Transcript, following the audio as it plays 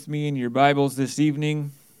With me in your Bibles this evening,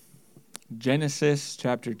 Genesis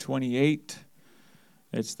chapter 28.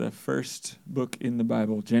 It's the first book in the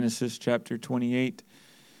Bible, Genesis chapter 28.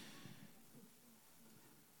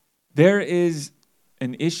 There is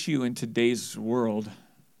an issue in today's world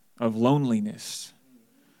of loneliness.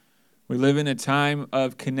 We live in a time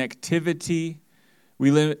of connectivity. We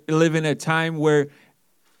live in a time where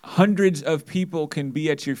hundreds of people can be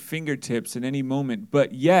at your fingertips at any moment,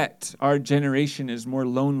 but yet our generation is more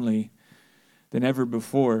lonely than ever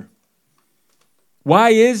before. Why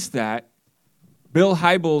is that? Bill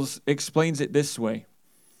Hybels explains it this way.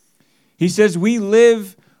 He says, we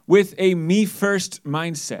live with a me-first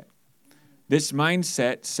mindset. This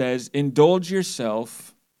mindset says, indulge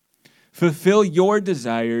yourself, fulfill your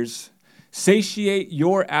desires, satiate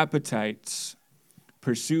your appetites,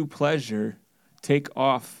 pursue pleasure, take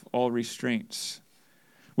off all restraints.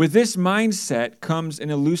 With this mindset comes an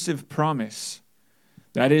elusive promise.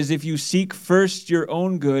 That is, if you seek first your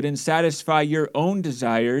own good and satisfy your own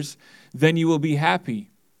desires, then you will be happy.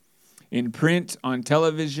 In print, on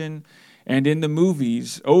television, and in the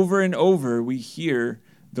movies, over and over we hear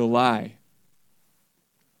the lie.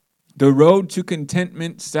 The road to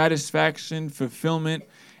contentment, satisfaction, fulfillment,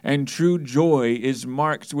 and true joy is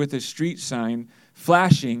marked with a street sign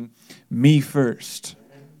flashing, me first.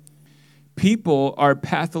 People are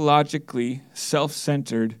pathologically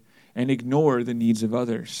self-centered and ignore the needs of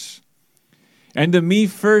others. And the me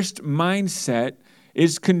first mindset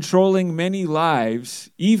is controlling many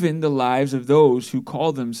lives, even the lives of those who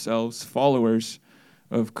call themselves followers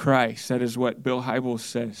of Christ. That is what Bill Hybels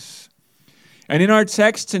says. And in our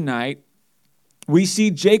text tonight, we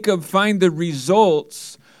see Jacob find the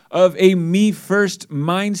results of a me-first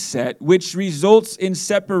mindset, which results in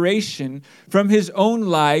separation from his own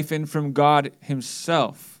life and from God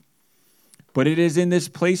himself. But it is in this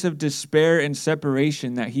place of despair and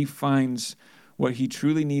separation that he finds what he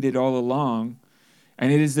truly needed all along,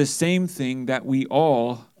 and it is the same thing that we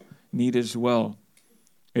all need as well.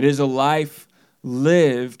 It is a life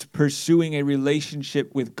lived pursuing a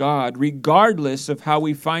relationship with God, regardless of how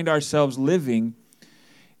we find ourselves living,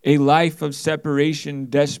 a life of separation,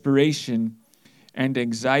 desperation, and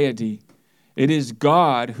anxiety. It is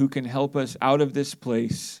God who can help us out of this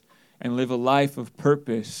place and live a life of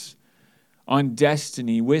purpose on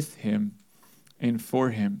destiny with Him and for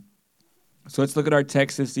Him. So let's look at our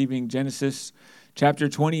text this evening, Genesis chapter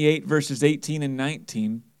 28, verses 18 and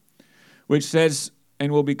 19, which says,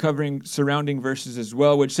 and we'll be covering surrounding verses as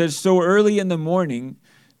well, which says, so early in the morning,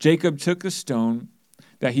 Jacob took the stone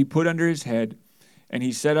that he put under his head, and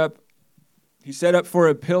he set up for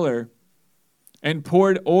a pillar and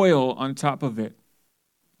poured oil on top of it.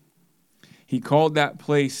 He called that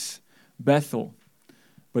place Bethel,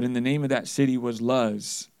 but in the name of that city was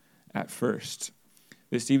Luz at first.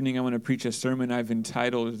 This evening I want to preach a sermon I've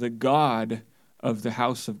entitled, The God of the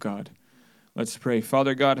House of God. Let's pray.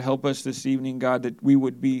 Father God, help us this evening, God, that we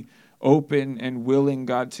would be open and willing,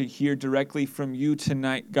 God, to hear directly from you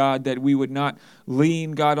tonight, God, that we would not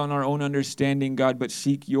lean, God, on our own understanding, God, but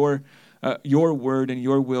seek your word and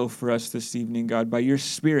your will for us this evening, God. By your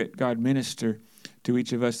Spirit, God, minister to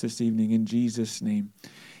each of us this evening. In Jesus' name,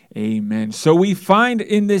 amen. So we find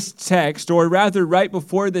in this text, or rather right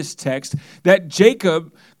before this text, that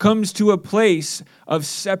Jacob comes to a place of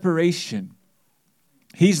separation.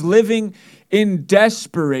 He's living in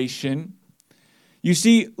desperation. You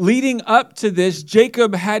see, leading up to this,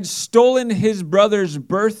 Jacob had stolen his brother's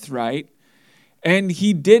birthright, and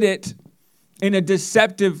he did it in a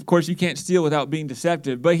deceptive, of course you can't steal without being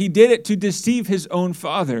deceptive, but he did it to deceive his own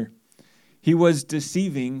father. He was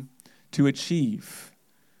deceiving to achieve.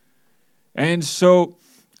 And so,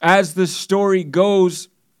 as the story goes,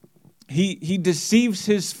 he deceives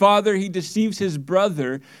his father, he deceives his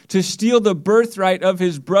brother to steal the birthright of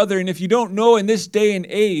his brother. And if you don't know, in this day and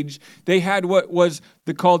age, they had what was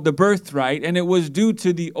called the birthright, and it was due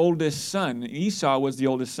to the oldest son. Esau was the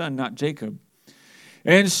oldest son, not Jacob.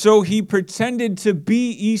 And so he pretended to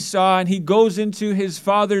be Esau, and he goes into his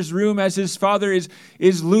father's room as his father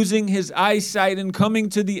is losing his eyesight and coming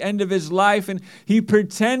to the end of his life, and he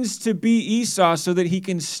pretends to be Esau so that he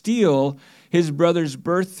can steal his brother's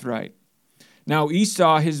birthright. Now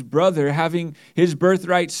Esau, his brother, having his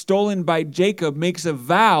birthright stolen by Jacob, makes a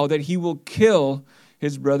vow that he will kill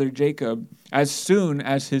his brother Jacob as soon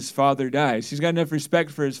as his father dies. He's got enough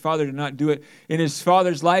respect for his father to not do it in his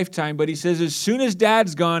father's lifetime, but he says, as soon as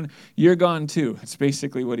dad's gone, you're gone too. That's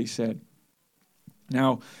basically what he said.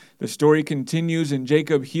 Now, the story continues, and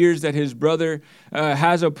Jacob hears that his brother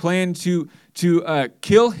has a plan to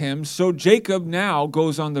kill him. So Jacob now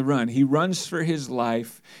goes on the run. He runs for his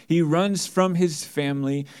life. He runs from his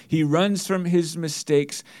family. He runs from his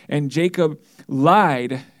mistakes. And Jacob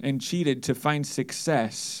lied and cheated to find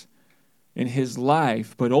success in his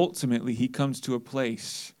life. But ultimately, he comes to a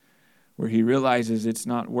place where he realizes it's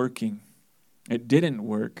not working. It didn't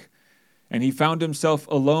work. And he found himself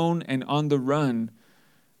alone and on the run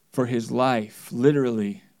for his life,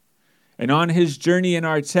 literally. And on his journey in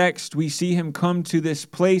our text, we see him come to this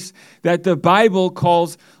place that the Bible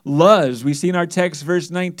calls Luz. We see in our text,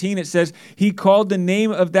 verse 19, it says, he called the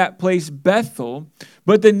name of that place Bethel,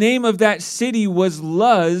 but the name of that city was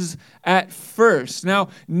Luz at first. Now,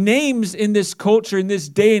 names in this culture, in this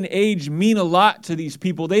day and age, mean a lot to these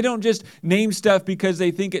people. They don't just name stuff because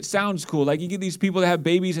they think it sounds cool. Like you get these people that have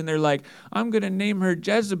babies and they're like, I'm going to name her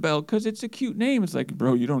Jezebel because it's a cute name. It's like,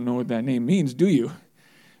 bro, you don't know what that name means, do you?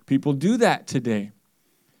 People do that today.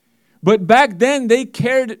 But back then, they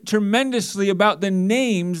cared tremendously about the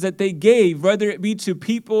names that they gave, whether it be to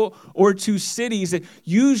people or to cities.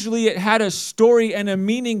 Usually it had a story and a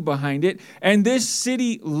meaning behind it. And this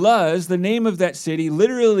city, Luz, the name of that city,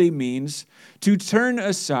 literally means to turn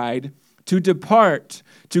aside, to depart,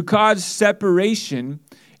 to cause separation,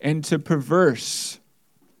 and to perverse.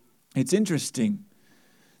 It's interesting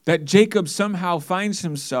that Jacob somehow finds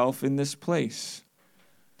himself in this place.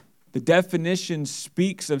 The definition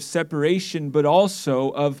speaks of separation, but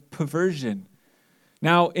also of perversion.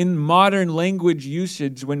 Now, in modern language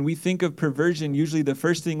usage, when we think of perversion, usually the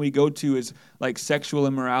first thing we go to is like sexual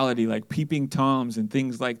immorality, like peeping toms and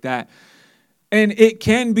things like that. And it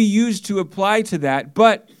can be used to apply to that,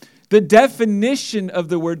 but the definition of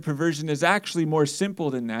the word perversion is actually more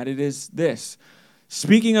simple than that. It is this: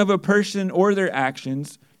 speaking of a person or their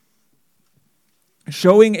actions,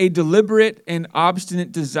 showing a deliberate and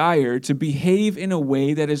obstinate desire to behave in a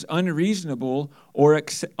way that is unreasonable or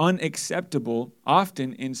unacceptable,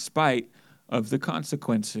 often in spite of the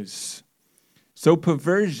consequences. So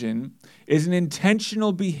perversion is an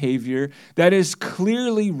intentional behavior that is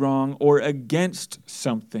clearly wrong or against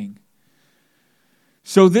something.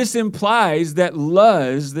 So this implies that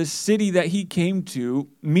Luz, the city that he came to,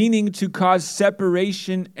 meaning to cause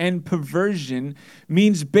separation and perversion,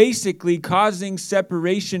 means basically causing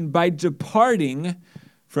separation by departing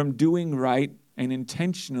from doing right and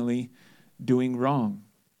intentionally doing wrong.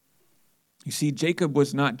 You see, Jacob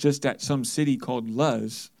was not just at some city called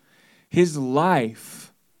Luz. His life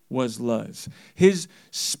was Luz. His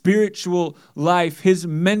spiritual life, his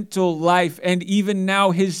mental life, and even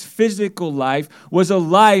now his physical life was a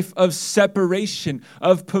life of separation,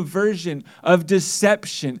 of perversion, of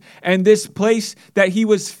deception. And this place that he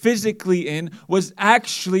was physically in was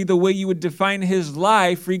actually the way you would define his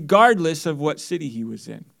life, regardless of what city he was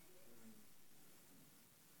in.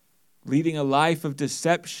 Leading a life of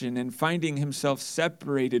deception and finding himself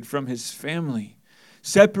separated from his family,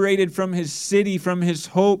 separated from his city, from his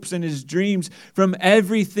hopes and his dreams, from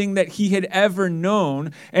everything that he had ever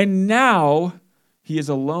known. And now he is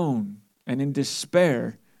alone and in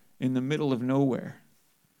despair in the middle of nowhere,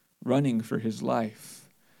 running for his life.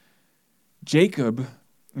 Jacob,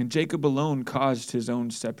 and Jacob alone, caused his own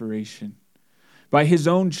separation by his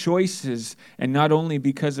own choices, and not only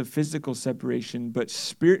because of physical separation, but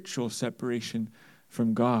spiritual separation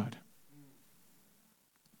from God.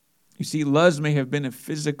 You see, Luz may have been a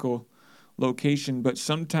physical location, but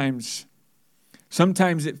sometimes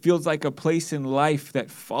it feels like a place in life that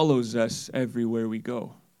follows us everywhere we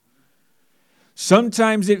go.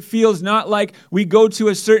 Sometimes it feels not like we go to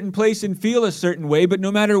a certain place and feel a certain way, but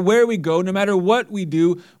no matter where we go, no matter what we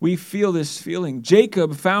do, we feel this feeling.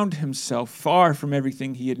 Jacob found himself far from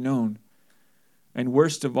everything he had known, and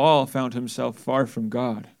worst of all, found himself far from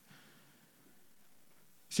God.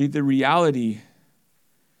 See, the reality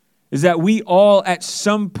is that we all at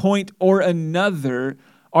some point or another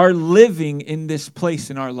are living in this place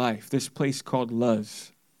in our life, this place called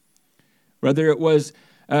Luz. Whether it was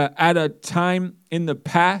at a time in the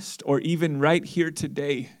past or even right here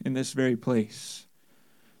today in this very place.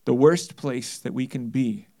 The worst place that we can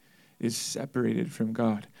be is separated from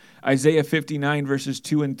God. Isaiah 59 verses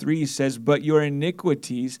 2 and 3 says, "But your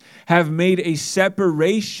iniquities have made a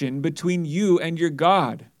separation between you and your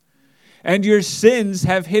God. And your sins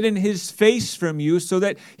have hidden his face from you so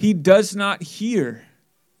that he does not hear.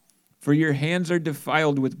 For your hands are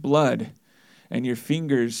defiled with blood and your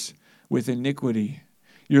fingers with iniquity.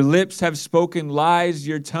 Your lips have spoken lies,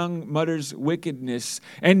 your tongue mutters wickedness.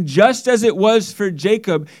 And just as it was for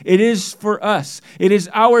Jacob, it is for us. It is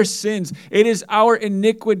our sins. It is our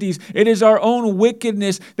iniquities. It is our own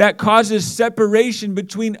wickedness that causes separation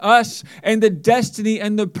between us and the destiny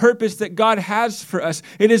and the purpose that God has for us.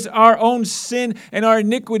 It is our own sin and our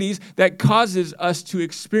iniquities that causes us to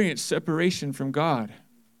experience separation from God.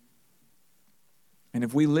 And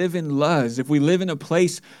if we live in Luz, if we live in a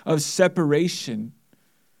place of separation,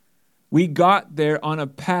 we got there on a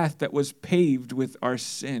path that was paved with our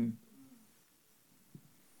sin.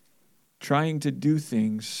 Trying to do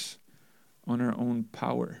things on our own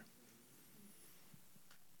power.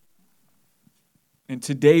 And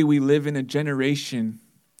today we live in a generation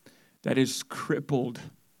that is crippled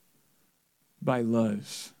by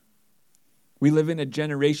Luz. We live in a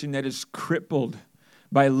generation that is crippled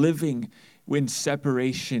by living in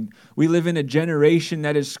separation. We live in a generation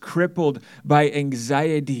that is crippled by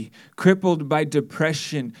anxiety, crippled by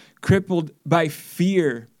depression, crippled by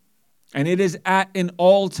fear. And it is at an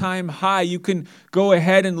all-time high. You can go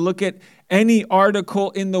ahead and look at any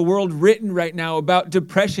article in the world written right now about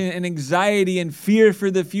depression and anxiety and fear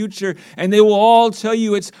for the future, and they will all tell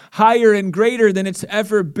you it's higher and greater than it's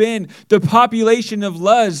ever been. The population of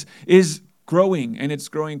Luz is growing, and it's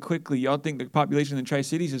growing quickly. Y'all think the population in the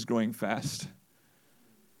Tri-Cities is growing fast.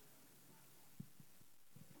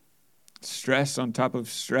 Stress on top of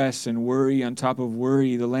stress and worry on top of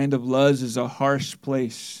worry. The land of Luz is a harsh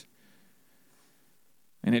place.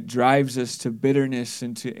 And it drives us to bitterness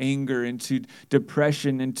and to anger and to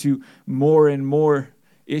depression and to more and more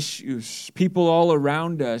issues. People all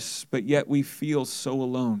around us, but yet we feel so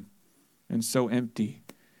alone and so empty,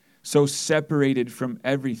 so separated from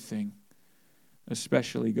everything.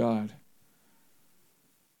 Especially God.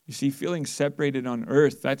 You see, feeling separated on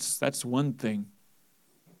earth, that's one thing.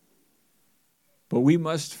 But we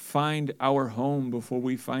must find our home before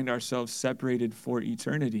we find ourselves separated for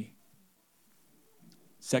eternity.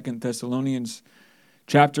 2 Thessalonians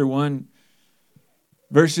chapter 1,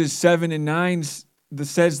 verses 7 and 9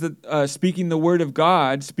 says that, speaking the word of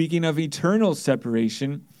God, speaking of eternal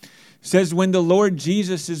separation, says, when the Lord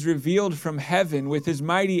Jesus is revealed from heaven with his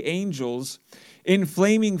mighty angels, in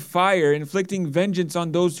flaming fire, inflicting vengeance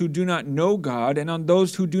on those who do not know God and on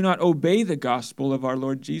those who do not obey the gospel of our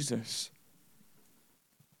Lord Jesus.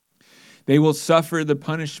 They will suffer the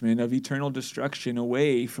punishment of eternal destruction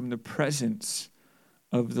away from the presence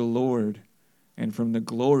of the Lord and from the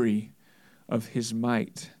glory of his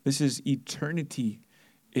might. This is eternity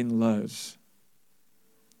in Luz.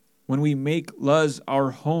 When we make Luz our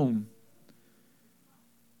home,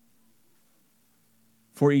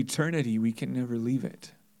 for eternity, we can never leave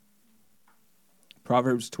it.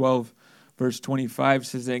 Proverbs 12, verse 25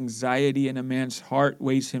 says, anxiety in a man's heart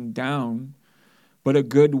weighs him down, but a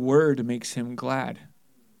good word makes him glad.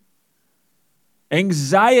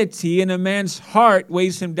 Anxiety in a man's heart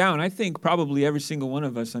weighs him down. I think probably every single one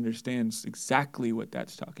of us understands exactly what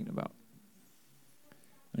that's talking about.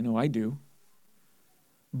 I know I do.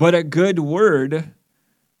 But a good word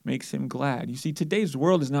makes him glad. You see, today's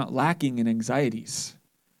world is not lacking in anxieties.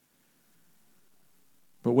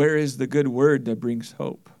 But where is the good word that brings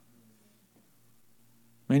hope?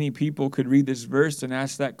 Many people could read this verse and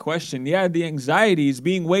ask that question. Yeah, the anxiety is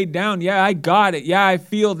being weighed down. Yeah, I got it. Yeah, I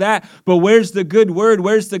feel that. But where's the good word?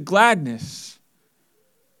 Where's the gladness?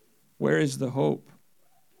 Where is the hope?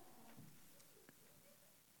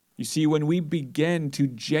 You see, when we begin to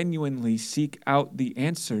genuinely seek out the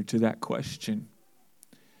answer to that question,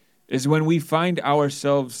 is when we find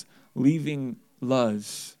ourselves leaving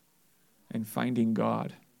Luz and finding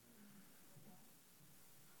God.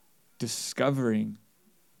 Discovering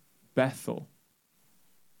Bethel.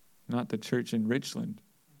 Not the church in Richland,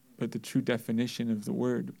 but the true definition of the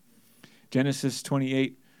word. Genesis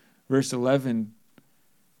 28, verse 11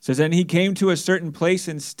 says, and he came to a certain place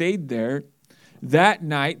and stayed there that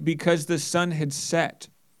night because the sun had set.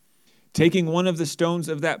 Taking one of the stones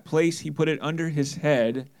of that place, he put it under his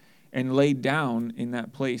head and lay down in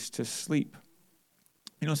that place to sleep.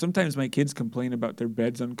 You know, sometimes my kids complain about their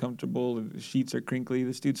bed's uncomfortable, the sheets are crinkly.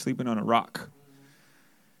 This dude's sleeping on a rock.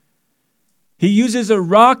 He uses a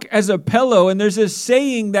rock as a pillow, and there's a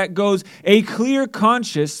saying that goes, a clear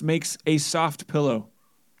conscience makes a soft pillow.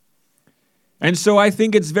 And so I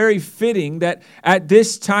think it's very fitting that at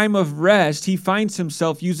this time of rest, he finds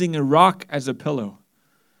himself using a rock as a pillow.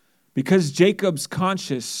 Because Jacob's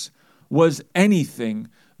conscience was anything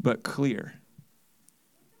but clear.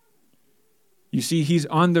 You see, he's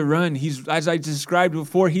on the run. He's, as I described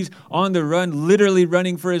before, he's on the run, literally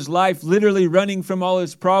running for his life, literally running from all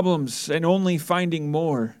his problems and only finding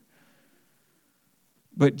more.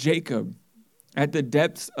 But Jacob, at the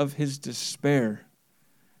depths of his despair,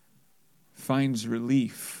 finds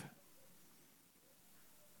relief,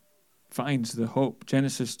 finds the hope.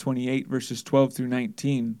 Genesis 28, verses 12 through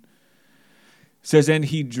 19 says, and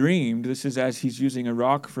he dreamed, this is as he's using a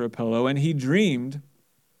rock for a pillow, and he dreamed,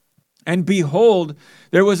 and behold,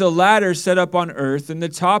 there was a ladder set up on earth, and the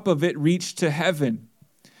top of it reached to heaven.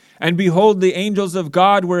 And behold, the angels of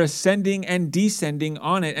God were ascending and descending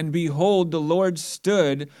on it. And behold, the Lord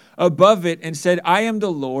stood above it and said, I am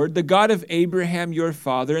the Lord, the God of Abraham your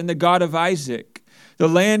father, and the God of Isaac. The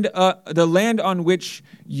land on which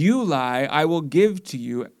you lie, I will give to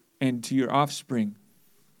you and to your offspring.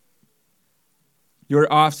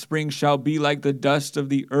 Your offspring shall be like the dust of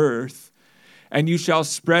the earth, and you shall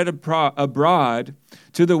spread abroad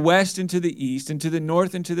to the west and to the east, and to the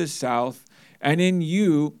north and to the south, and in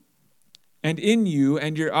you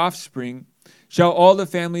and your offspring shall all the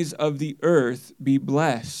families of the earth be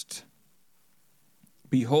blessed.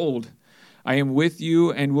 Behold, I am with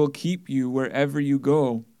you and will keep you wherever you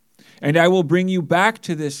go. And I will bring you back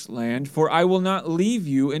to this land, for I will not leave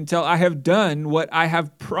you until I have done what I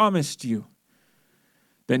have promised you.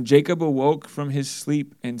 Then Jacob awoke from his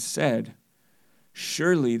sleep and said,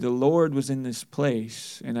 surely the Lord was in this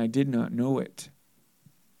place, and I did not know it.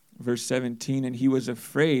 Verse 17, and he was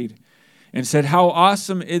afraid and said, how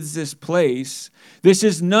awesome is this place? This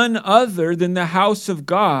is none other than the house of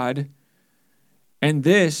God, and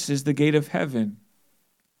this is the gate of heaven.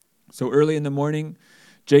 So early in the morning,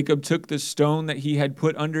 Jacob took the stone that he had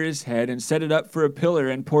put under his head and set it up for a pillar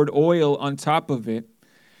and poured oil on top of it.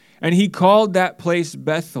 And he called that place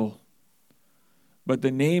Bethel. But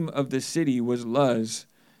the name of the city was Luz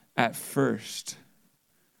at first.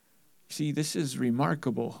 See, this is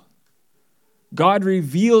remarkable. God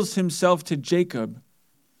reveals himself to Jacob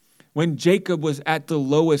when Jacob was at the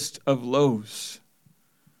lowest of lows.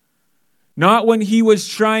 Not when he was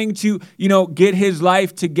trying to, get his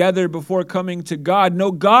life together before coming to God. No,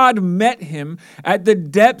 God met him at the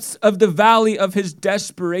depths of the valley of his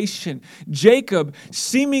desperation. Jacob,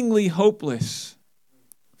 seemingly hopeless,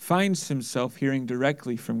 finds himself hearing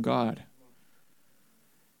directly from God.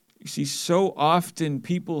 You see, so often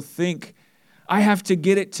people think, I have to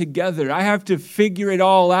get it together. I have to figure it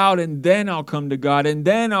all out, and then I'll come to God, and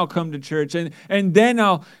then I'll come to church, and then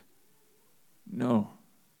I'll... No.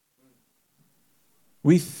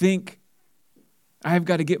 We think, I've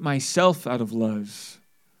got to get myself out of Luz.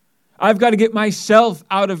 I've got to get myself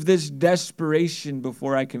out of this desperation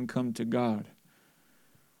before I can come to God.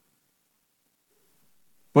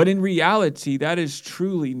 But in reality, that is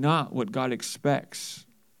truly not what God expects.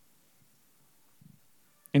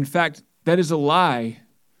 In fact, that is a lie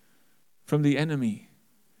from the enemy,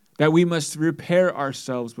 that we must repair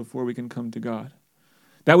ourselves before we can come to God,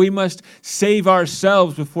 that we must save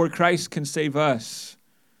ourselves before Christ can save us.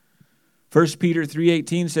 1 Peter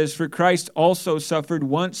 3:18 says, for Christ also suffered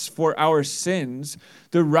once for our sins,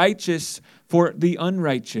 the righteous for the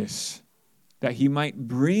unrighteous, that he might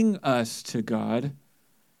bring us to God,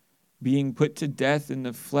 being put to death in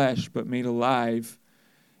the flesh, but made alive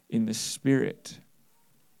in the Spirit.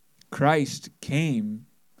 Christ came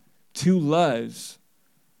to Luz,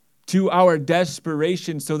 to our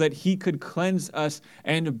desperation, so that he could cleanse us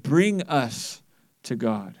and bring us to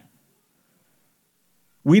God.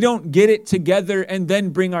 We don't get it together and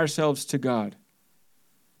then bring ourselves to God,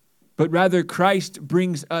 but rather Christ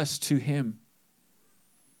brings us to him.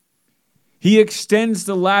 He extends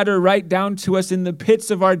the ladder right down to us in the pits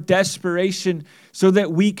of our desperation so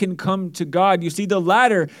that we can come to God. You see, the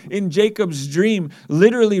ladder in Jacob's dream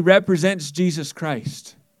literally represents Jesus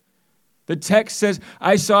Christ. The text says,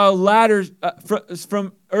 I saw a ladder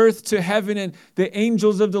from earth to heaven, and the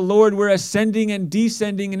angels of the Lord were ascending and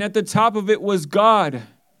descending, and at the top of it was God.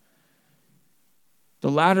 The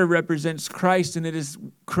ladder represents Christ, and it is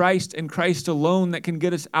Christ and Christ alone that can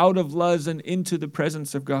get us out of Luz and into the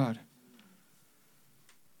presence of God.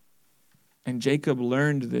 And Jacob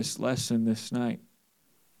learned this lesson this night.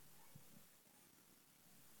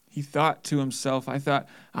 He thought to himself, I thought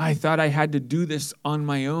I had to do this on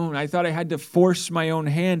my own. I thought I had to force my own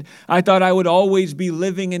hand. I thought I would always be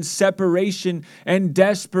living in separation and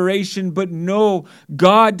desperation. But no,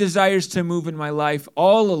 God desires to move in my life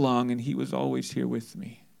all along, and he was always here with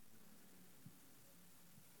me.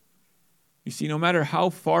 You see, no matter how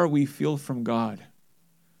far we feel from God,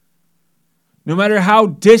 no matter how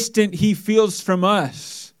distant he feels from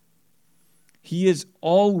us, he is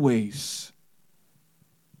always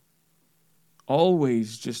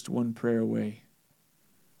just one prayer away.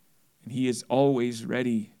 And he is always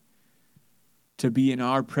ready to be in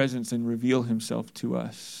our presence and reveal himself to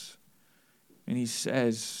us. And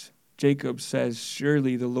Jacob says,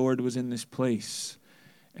 surely the Lord was in this place,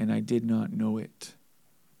 and I did not know it.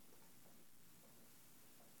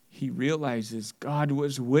 He realizes God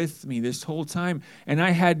was with me this whole time, and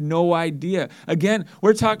I had no idea. Again,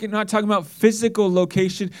 we're not talking about physical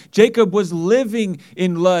location. Jacob was living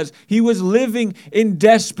in Luz. He was living in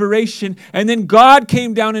desperation, and then God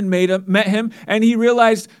came down and met him, and he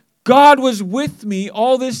realized God was with me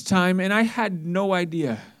all this time, and I had no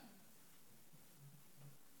idea.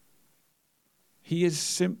 He is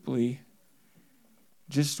simply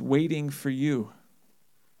just waiting for you.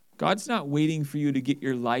 God's not waiting for you to get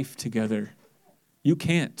your life together. You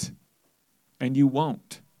can't, and you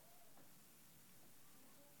won't.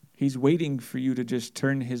 He's waiting for you to just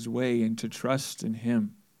turn his way and to trust in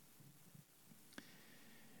him.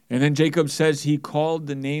 And then Jacob says he called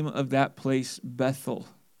the name of that place Bethel.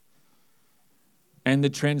 And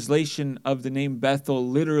the translation of the name Bethel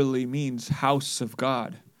literally means house of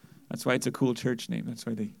God. That's why it's a cool church name. That's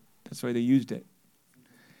why they used it.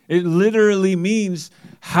 It literally means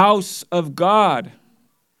house of God.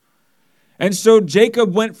 And so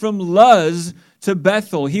Jacob went from Luz to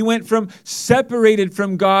Bethel. He went from separated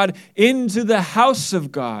from God into the house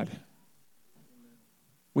of God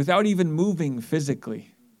without even moving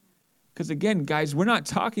physically. Because again, guys, we're not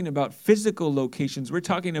talking about physical locations. We're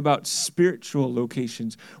talking about spiritual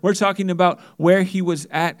locations. We're talking about where he was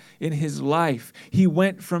at in his life. He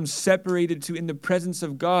went from separated to in the presence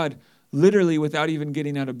of God literally without even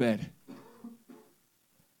getting out of bed.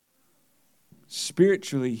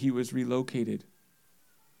 Spiritually, he was relocated.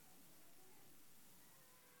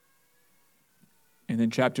 And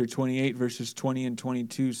then chapter 28, verses 20 and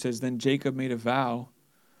 22 says, then Jacob made a vow,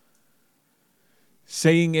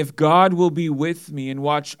 saying, if God will be with me and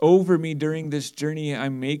watch over me during this journey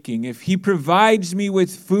I'm making, if he provides me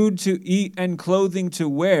with food to eat and clothing to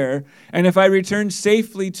wear, and if I return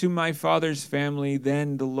safely to my father's family,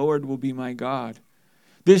 then the Lord will be my God.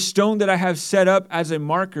 This stone that I have set up as a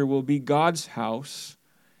marker will be God's house,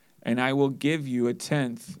 and I will give you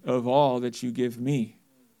 1/10 of all that you give me.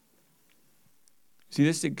 See,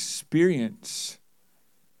 this experience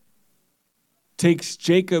takes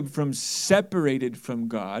Jacob from separated from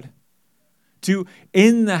God to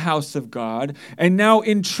in the house of God, and now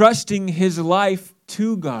entrusting his life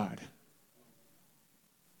to God.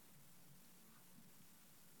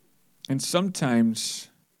 And sometimes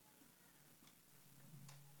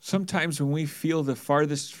when we feel the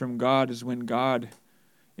farthest from God is when God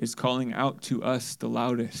is calling out to us the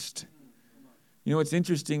loudest. You know what's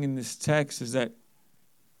interesting in this text is that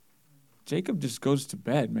Jacob just goes to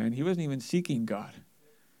bed, man. He wasn't even seeking God.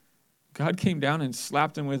 God came down and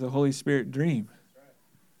slapped him with a Holy Spirit dream.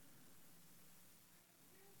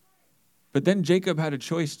 But then Jacob had a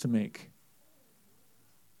choice to make.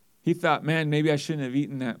 He thought, man, maybe I shouldn't have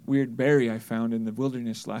eaten that weird berry I found in the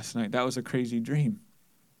wilderness last night. That was a crazy dream.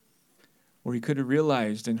 Or he could have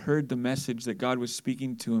realized and heard the message that God was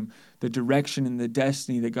speaking to him, the direction and the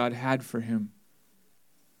destiny that God had for him.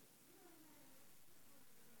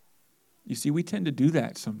 You see, we tend to do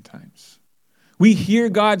that sometimes. We hear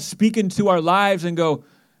God speak into our lives and go,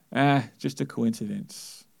 just a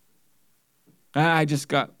coincidence. I just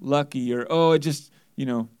got lucky, or, it just,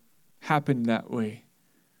 happened that way.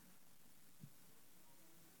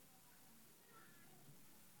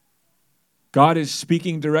 God is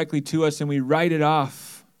speaking directly to us and we write it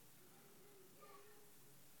off.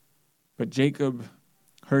 But Jacob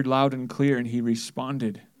heard loud and clear and he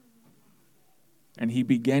responded. And he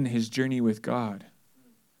began his journey with God.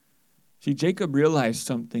 See, Jacob realized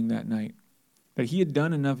something that night, that he had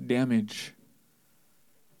done enough damage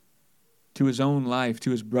to his own life,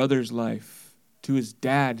 to his brother's life, to his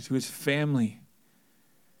dad, to his family,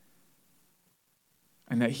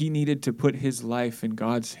 and that he needed to put his life in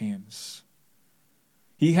God's hands.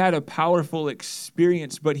 He had a powerful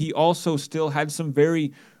experience, but he also still had some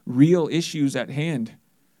very real issues at hand.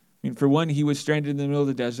 For one, he was stranded in the middle of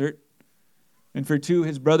the desert. And for two,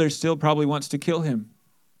 his brother still probably wants to kill him.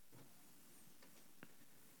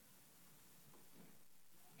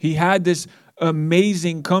 He had this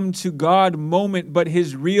amazing come to God moment, but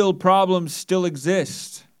his real problems still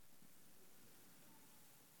exist.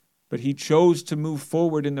 But he chose to move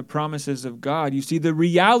forward in the promises of God. You see, the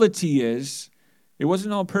reality is, it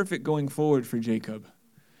wasn't all perfect going forward for Jacob.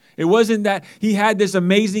 It wasn't that he had this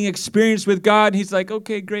amazing experience with God. He's like,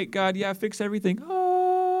 okay, great, God, yeah, fix everything.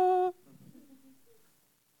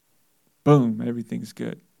 Boom, everything's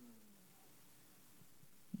good.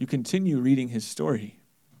 You continue reading his story.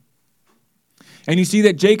 And you see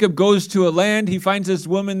that Jacob goes to a land. He finds this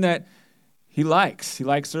woman that he likes. He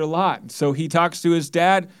likes her a lot. So he talks to his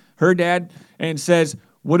dad. her dad, and says,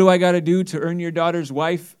 what do I got to do to earn your daughter's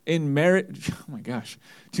wife in marriage? Oh my gosh.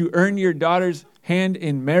 To earn your daughter's hand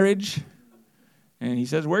in marriage? And he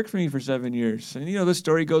says, work for me for 7 years. And the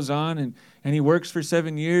story goes on, and he works for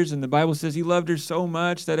 7 years, and the Bible says he loved her so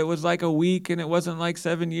much that it was like a week, and it wasn't like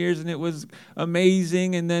 7 years, and it was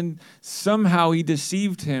amazing. And then somehow he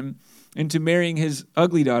deceived him into marrying his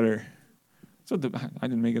ugly daughter. I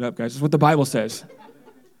didn't make it up, guys. It's what the Bible says.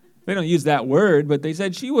 They don't use that word, but they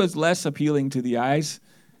said she was less appealing to the eyes.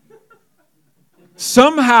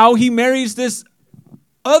 Somehow he marries this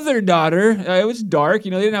other daughter. It was dark.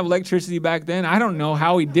 They didn't have electricity back then. I don't know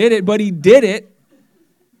how he did it, but he did it.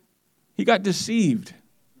 He got deceived.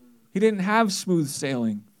 He didn't have smooth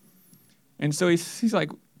sailing. And so he's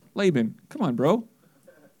like, Laban, come on, bro.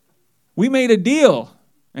 We made a deal.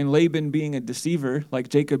 And Laban, being a deceiver like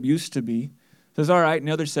Jacob used to be, says, all right,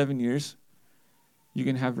 another 7 years, you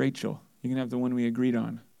can have Rachel. You can have the one we agreed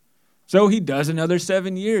on. So he does another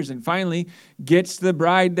 7 years and finally gets the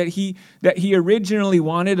bride that he originally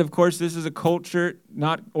wanted. Of course, this is a culture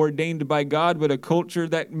not ordained by God, but a culture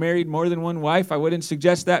that married more than one wife. I wouldn't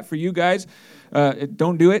suggest that for you guys.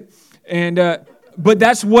 Don't do it. But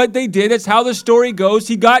that's what they did. That's how the story goes.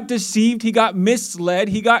 He got deceived. He got misled.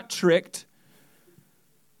 He got tricked.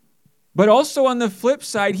 But also on the flip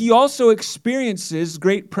side, he also experiences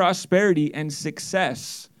great prosperity and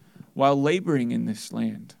success while laboring in this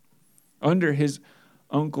land under his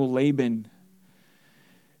uncle Laban.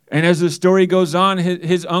 And as the story goes on,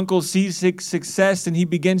 his uncle sees success and he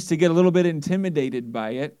begins to get a little bit intimidated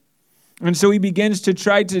by it. And so he begins to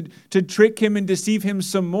try to trick him and deceive him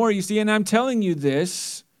some more. You see, and I'm telling you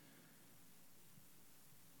this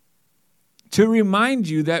to remind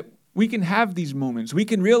you that we can have these moments. We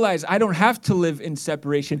can realize I don't have to live in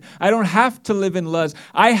separation. I don't have to live in lust.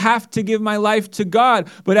 I have to give my life to God.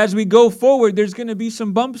 But as we go forward, there's going to be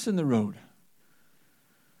some bumps in the road.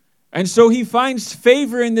 And so he finds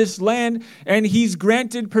favor in this land, and he's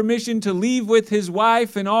granted permission to leave with his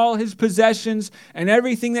wife and all his possessions and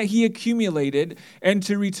everything that he accumulated and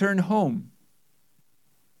to return home.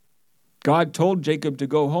 God told Jacob to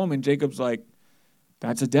go home, and Jacob's like,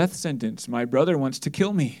 that's a death sentence. My brother wants to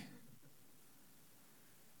kill me.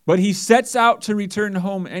 But he sets out to return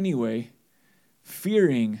home anyway,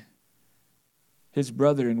 fearing his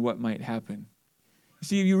brother and what might happen. You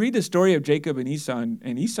see, you read the story of Jacob and Esau,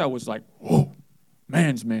 and Esau was like, whoa,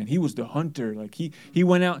 man's man. He was the hunter. Like he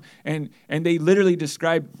went out, and they literally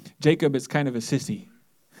described Jacob as kind of a sissy.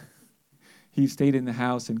 He stayed in the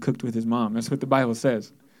house and cooked with his mom. That's what the Bible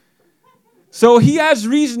says. So he has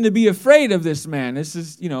reason to be afraid of this man. This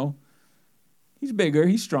is, he's bigger,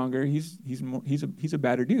 he's stronger, he's a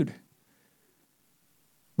badder dude.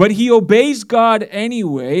 But he obeys God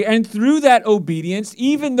anyway, and through that obedience,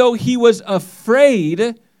 even though he was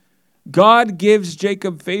afraid, God gives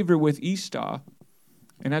Jacob favor with Esau.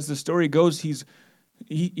 And as the story goes,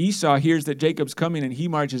 Esau hears that Jacob's coming, and he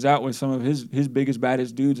marches out with some of his biggest,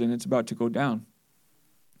 baddest dudes, and it's about to go down.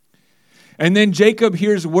 And then Jacob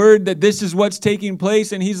hears word that this is what's taking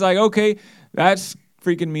place, and he's like, okay, that's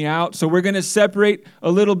freaking me out. So we're going to separate a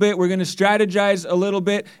little bit. We're going to strategize a little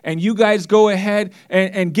bit. And you guys go ahead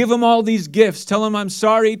and give them all these gifts. Tell them I'm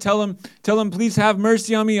sorry. Tell them please have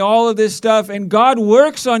mercy on me. All of this stuff. And God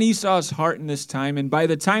works on Esau's heart in this time. And by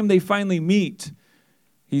the time they finally meet,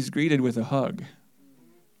 he's greeted with a hug.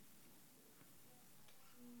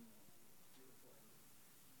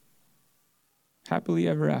 Happily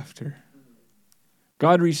ever after.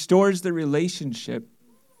 God restores the relationship.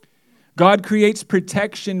 God creates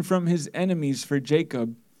protection from his enemies for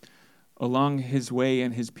Jacob along his way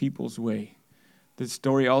and his people's way. The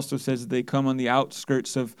story also says that they come on the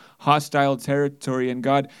outskirts of hostile territory and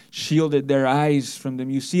God shielded their eyes from them.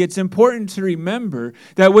 You see, it's important to remember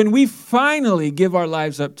that when we finally give our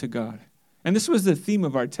lives up to God, and this was the theme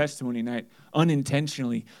of our testimony night,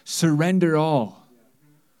 unintentionally, surrender all.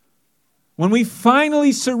 When we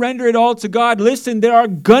finally surrender it all to God, listen, there are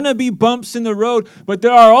going to be bumps in the road, but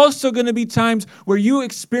there are also going to be times where you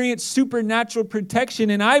experience supernatural protection,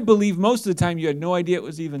 and I believe most of the time you had no idea it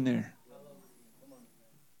was even there.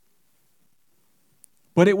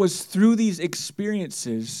 But it was through these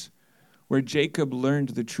experiences where Jacob learned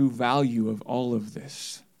the true value of all of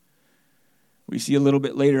this. We see a little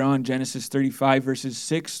bit later on, Genesis 35, verses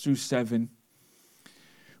 6 through 7,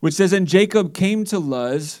 which says, and Jacob came to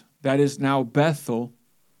Luz, that is now Bethel,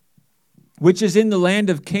 which is in the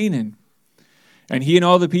land of Canaan, and he and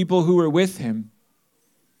all the people who were with him.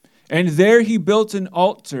 And there he built an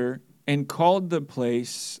altar and called the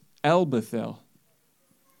place El Bethel,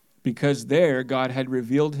 because there God had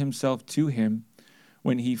revealed himself to him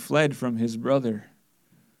when he fled from his brother.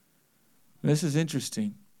 This is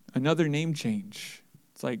interesting. Another name change.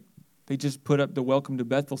 It's like they just put up the Welcome to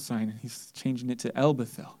Bethel sign and he's changing it to El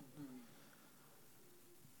Bethel.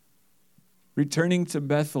 Returning to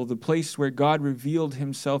Bethel, the place where God revealed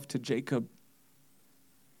himself to Jacob.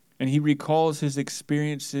 And he recalls his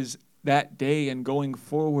experiences that day and going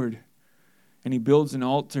forward. And he builds an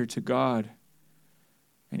altar to God.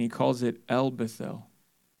 And he calls it El Bethel.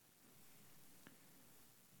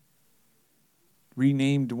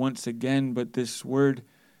 Renamed once again, but this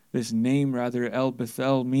name El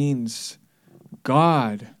Bethel, means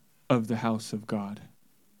God of the house of God.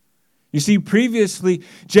 You see, previously,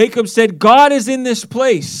 Jacob said, God is in this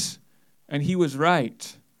place. And he was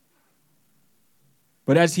right.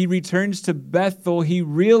 But as he returns to Bethel, he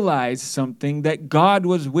realized something, that God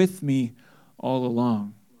was with me all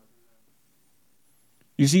along.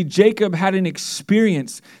 You see, Jacob had an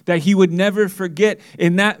experience that he would never forget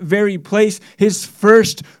in that very place, his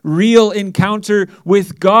first real encounter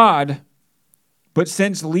with God. But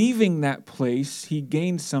since leaving that place, he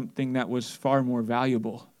gained something that was far more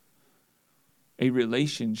valuable. A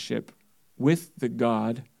relationship with the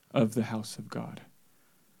God of the house of God.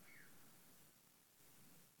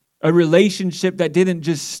 A relationship that didn't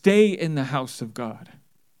just stay in the house of God.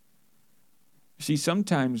 See,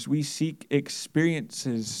 sometimes we seek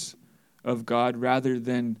experiences of God rather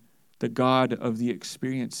than the God of the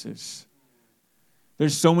experiences.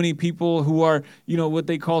 There's so many people who are, what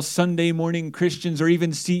they call Sunday morning Christians, or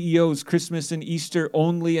even CEOs, Christmas and Easter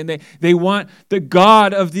only, and they want the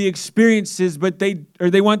God of the experiences, but they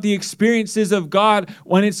want the experiences of God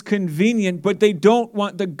when it's convenient, but they don't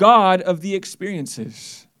want the God of the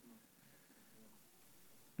experiences.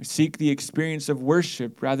 We seek the experience of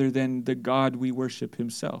worship rather than the God we worship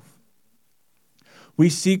himself. We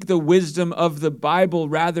seek the wisdom of the Bible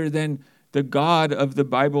rather than the God of the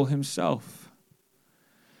Bible himself.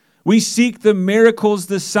 We seek the miracles,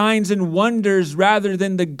 the signs and wonders rather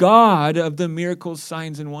than the God of the miracles,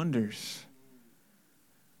 signs and wonders.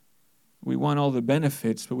 We want all the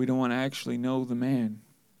benefits, but we don't want to actually know the man.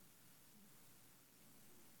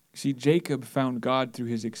 See, Jacob found God through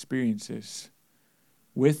his experiences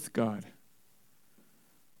with God.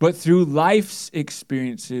 But through life's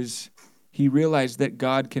experiences, he realized that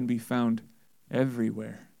God can be found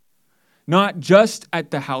everywhere. Not just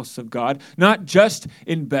at the house of God, not just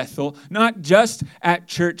in Bethel, not just at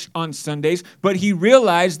church on Sundays, but he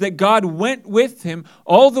realized that God went with him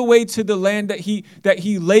all the way to the land that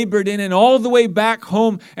he labored in, and all the way back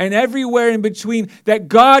home and everywhere in between, that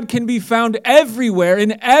God can be found everywhere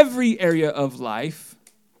in every area of life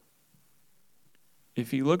if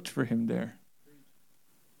he looked for him there.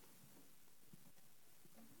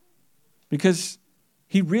 Because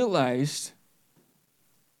he realized,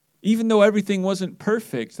 even though everything wasn't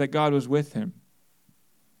perfect, that God was with him.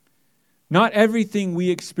 Not everything we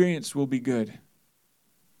experience will be good.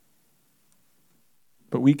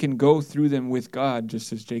 But we can go through them with God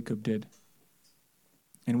just as Jacob did.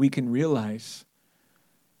 And we can realize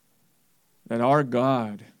that our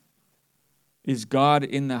God is God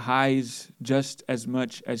in the highs just as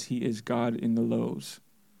much as he is God in the lows.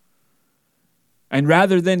 And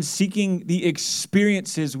rather than seeking the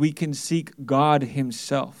experiences, we can seek God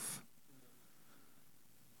himself.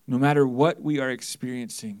 No matter what we are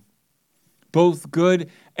experiencing, both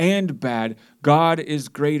good and bad, God is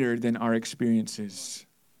greater than our experiences.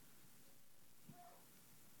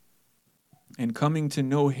 And coming to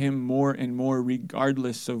know him more and more,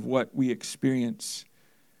 regardless of what we experience,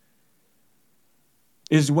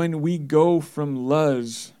 is when we go from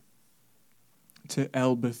Luz to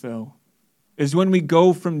El Bethel. Is when we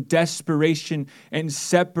go from desperation and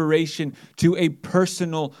separation to a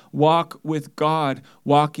personal walk with God,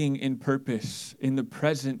 walking in purpose, in the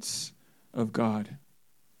presence of God.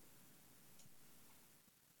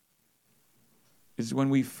 Is when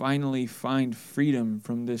we finally find freedom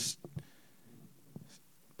from this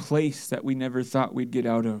place that we never thought we'd get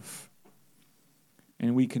out of.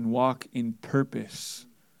 And we can walk in purpose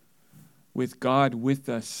with God with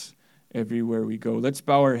us everywhere we go. Let's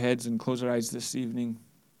bow our heads and close our eyes this evening.